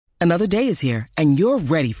Another day is here, and you're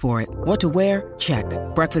ready for it. What to wear? Check.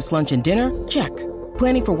 Breakfast, lunch, and dinner? Check.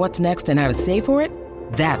 Planning for what's next and how to save for it?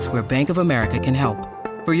 That's where Bank of America can help.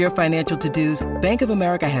 For your financial to-dos, Bank of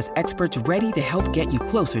America has experts ready to help get you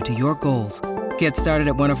closer to your goals. Get started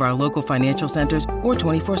at one of our local financial centers or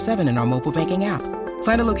 24/7 in our mobile banking app.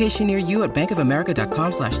 Find a location near you at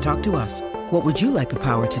bankofamerica.com/talktous. What would you like the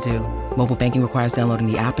power to do? Mobile banking requires downloading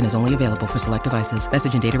the app and is only available for select devices.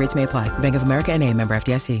 Message and data rates may apply. Bank of America N.A., member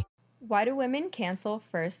FDIC. Why do women cancel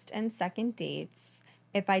first and second dates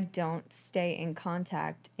if I don't stay in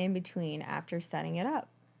contact in between after setting it up?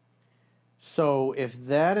 So if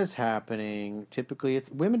that is happening, typically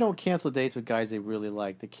it's women don't cancel dates with guys they really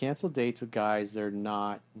like. They cancel dates with guys they're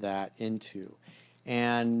not that into.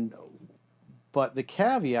 But the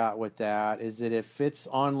caveat with that is that if it's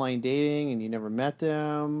online dating and you never met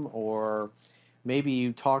them, or maybe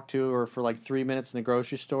you talked to her for like 3 minutes in the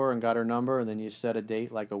grocery store and got her number, and then you set a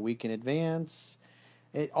date like a week in advance,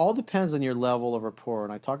 it all depends on your level of rapport.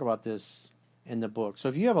 And I talk about this in the book. So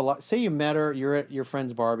if you have a lot, say you met her, you're at your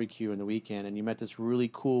friend's barbecue in the weekend, and you met this really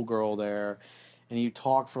cool girl there, and you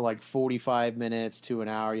talked for like 45 minutes to an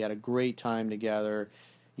hour. You had a great time together.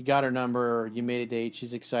 You got her number. You made a date.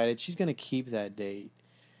 She's excited. She's going to keep that date.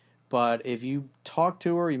 But if you talked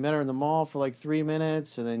to her, you met her in the mall for like 3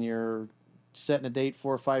 minutes, and then you're setting a date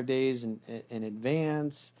 4 or 5 days in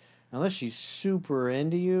advance, unless she's super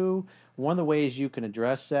into you, one of the ways you can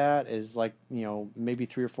address that is like, maybe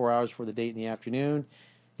 3 or 4 hours before the date in the afternoon.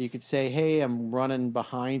 You could say, hey, I'm running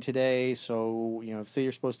behind today. So, say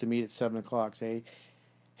you're supposed to meet at 7 o'clock. Say,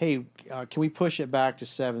 hey, can we push it back to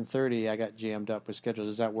 7:30? I got jammed up with schedules.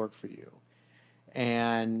 Does that work for you?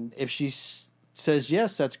 And if she says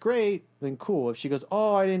yes, that's great, then cool. If she goes,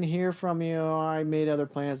 oh, I didn't hear from you, I made other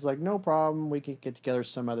plans, like, no problem, we can get together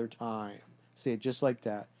some other time. Say it just like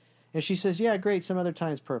that. If she says, yeah, great, some other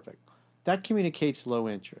time is perfect, that communicates low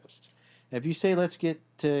interest. If you say, let's get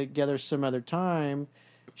together some other time,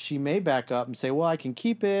 she may back up and say, well, I can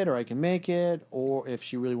keep it, or I can make it, or if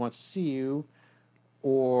she really wants to see you,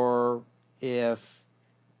 or if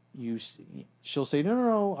she'll say,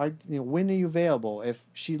 no, when are you available? If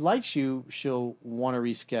she likes you, she'll want to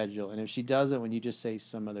reschedule. And if she doesn't, when you just say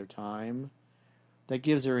some other time, that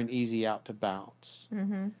gives her an easy out to bounce.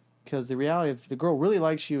 Because the reality, if the girl really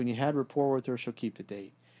likes you and you had rapport with her, she'll keep the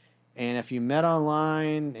date. And if you met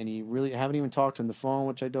online and you really haven't even talked on the phone,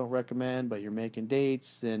 which I don't recommend, but you're making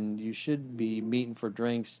dates, then you should be meeting for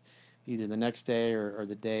drinks either the next day or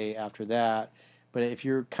the day after that. But if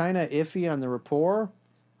you're kind of iffy on the rapport,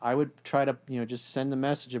 I would try to, just send a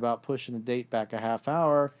message about pushing the date back a half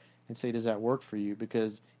hour and say, does that work for you?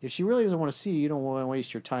 Because if she really doesn't want to see you, you don't want to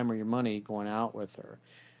waste your time or your money going out with her.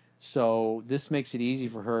 So this makes it easy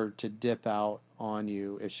for her to dip out on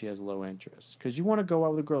you if she has low interest. Because you want to go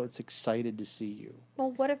out with a girl that's excited to see you.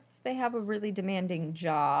 Well, what if they have a really demanding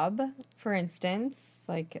job, for instance,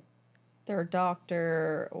 like they're a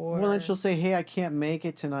doctor or... Well, then she'll say, hey, I can't make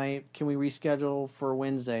it tonight. Can we reschedule for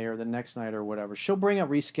Wednesday or the next night or whatever? She'll bring up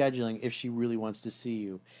rescheduling if she really wants to see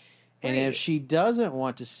you. And if she doesn't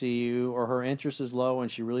want to see you, or her interest is low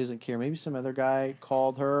and she really doesn't care, maybe some other guy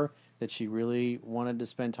called her that she really wanted to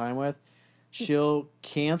spend time with, she'll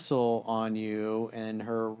cancel on you, and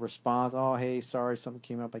her response, oh, hey, sorry, something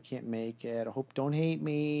came up, I can't make it, I hope, don't hate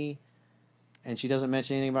me, and she doesn't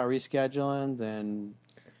mention anything about rescheduling, then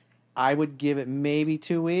I would give it maybe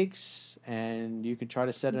 2 weeks, and you could try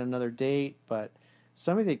to set another date. But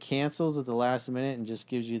somebody that cancels at the last minute and just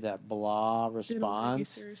gives you that blah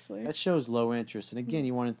response, that shows low interest. And again,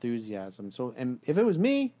 you want enthusiasm. So, and if it was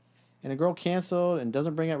me, and a girl canceled and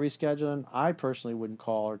doesn't bring up rescheduling, I personally wouldn't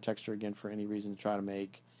call or text her again for any reason to try to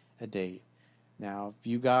make a date. Now, if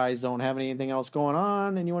you guys don't have anything else going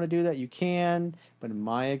on and you want to do that, you can. But in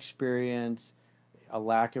my experience, a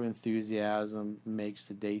lack of enthusiasm makes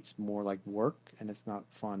the dates more like work, and it's not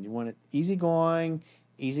fun. You want it easygoing,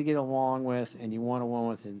 easy to get along with, and you want a one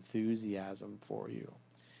with enthusiasm for you.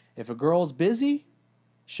 If a girl's busy,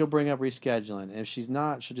 she'll bring up rescheduling. And if she's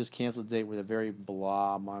not, she'll just cancel the date with a very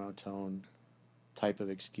blah, monotone type of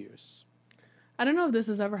excuse. I don't know if this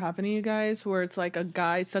has ever happened to you guys, where it's like a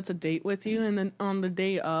guy sets a date with you, and then on the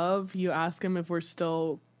day of, you ask him if we're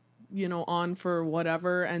still, on for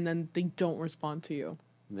whatever, and then they don't respond to you.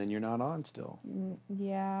 And then you're not on still.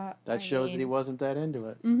 Yeah. That shows that he wasn't that into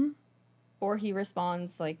it. Mm-hmm. Or he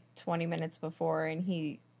responds like 20 minutes before, and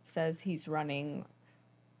he says he's running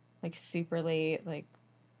like super late. Like,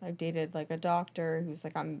 I've dated like a doctor who's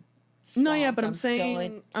like, I'm swamped. No, yeah, but I'm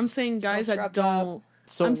saying guys that don't.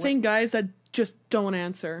 Saying guys that just don't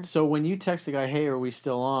answer. So when you text the guy, hey, are we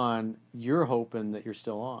still on? You're hoping that you're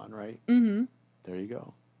still on, right? Mm-hmm. There you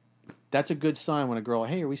go. That's a good sign when a girl,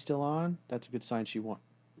 hey, are we still on? That's a good sign she wants.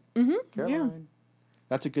 Yeah. Caroline.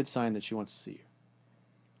 That's a good sign that she wants to see you.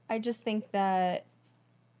 I just think that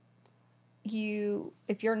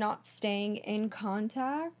if you're not staying in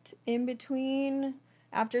contact in between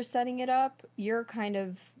after setting it up, you're kind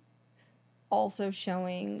of also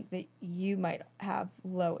showing that you might have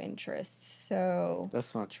low interest. So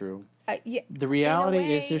That's not true. yeah, The reality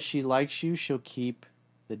is way, if she likes you, she'll keep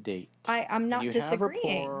the date. I'm not you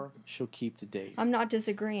disagreeing. Have rapport, she'll keep the date. I'm not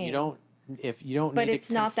disagreeing. If you don't but need it's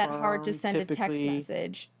to not that hard to confirm, send a text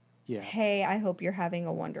message. Yeah. Hey, I hope you're having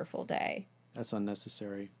a wonderful day. That's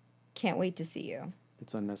unnecessary. Can't wait to see you.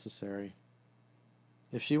 It's unnecessary.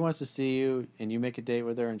 If she wants to see you and you make a date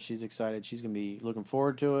with her and she's excited, she's going to be looking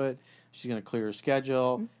forward to it. She's going to clear her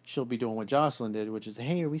schedule. Mm-hmm. She'll be doing what Jocelyn did, which is,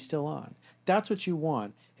 hey, are we still on? That's what you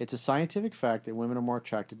want. It's a scientific fact that women are more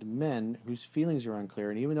attracted to men whose feelings are unclear.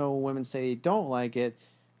 And even though women say they don't like it,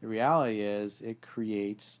 the reality is it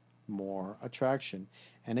creates more attraction.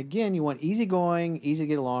 And again, you want easygoing, easy to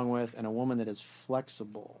get along with, and a woman that is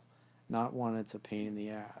flexible, not one that's a pain in the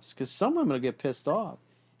ass. Because some women will get pissed off.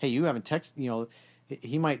 Hey, you haven't texted,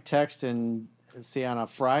 he might text and say on a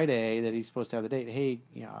Friday that he's supposed to have the date. Hey,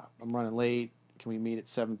 I'm running late. Can we meet at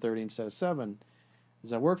 7:30 instead of 7?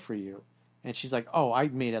 Does that work for you? And she's like, oh, I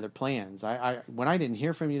made other plans. When I didn't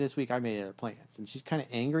hear from you this week, I made other plans. And she's kind of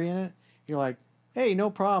angry in it. You're like, hey, no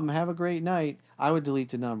problem. Have a great night. I would delete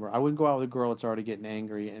the number. I wouldn't go out with a girl that's already getting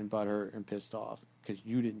angry and butthurt and pissed off because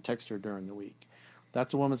you didn't text her during the week.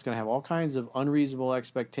 That's a woman that's going to have all kinds of unreasonable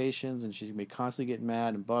expectations, and she's going to be constantly getting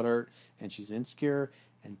mad and butthurt, and she's insecure.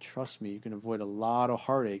 And trust me, you can avoid a lot of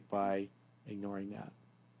heartache by ignoring that.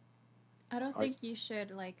 I don't think you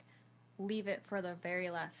should, leave it for the very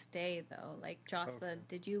last day, though. Like, Jocelyn,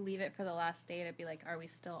 did you leave it for the last day to be like, are we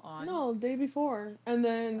still on? No, day before. And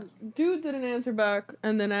then dude didn't answer back,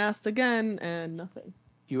 and then asked again, and nothing.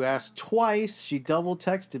 You asked twice. She double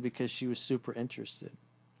texted because she was super interested.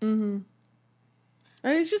 Mm-hmm.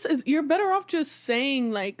 And you're better off just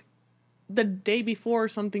saying, the day before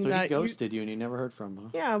something so he ghosted you and you never heard from him, huh?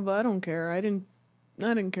 Yeah, but I don't care. I didn't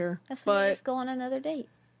care. That's when you just go on another date.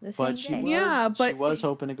 But she was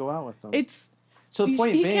hoping to go out with them. So the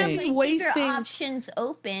point being, can't be wasting keep your options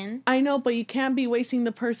open. I know, but you can't be wasting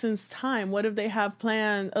the person's time. What if they have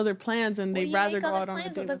other plans, and they'd rather go out on a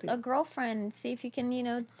date with a girlfriend? See if you can,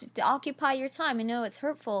 to occupy your time. I know it's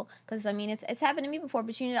hurtful because it's happened to me before,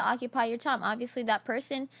 but you need to occupy your time. Obviously, that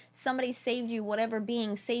person, somebody saved you. Whatever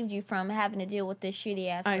being saved you from having to deal with this shitty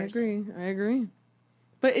ass person. I agree.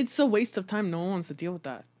 But it's a waste of time. No one wants to deal with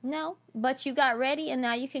that. No, but you got ready, and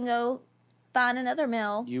now you can go find another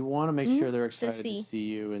male. You want to make sure they're excited to see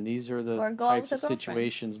you, and these are the types of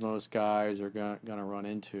situations most guys are going to run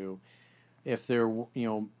into. If they're,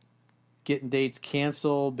 getting dates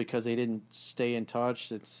canceled because they didn't stay in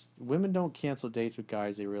touch, women don't cancel dates with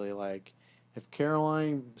guys they really like. If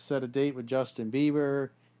Caroline set a date with Justin Bieber,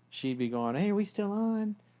 she'd be going, hey, are we still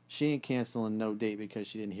on? She ain't canceling no date because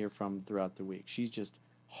she didn't hear from him throughout the week. She's just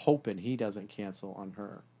hoping he doesn't cancel on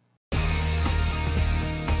her.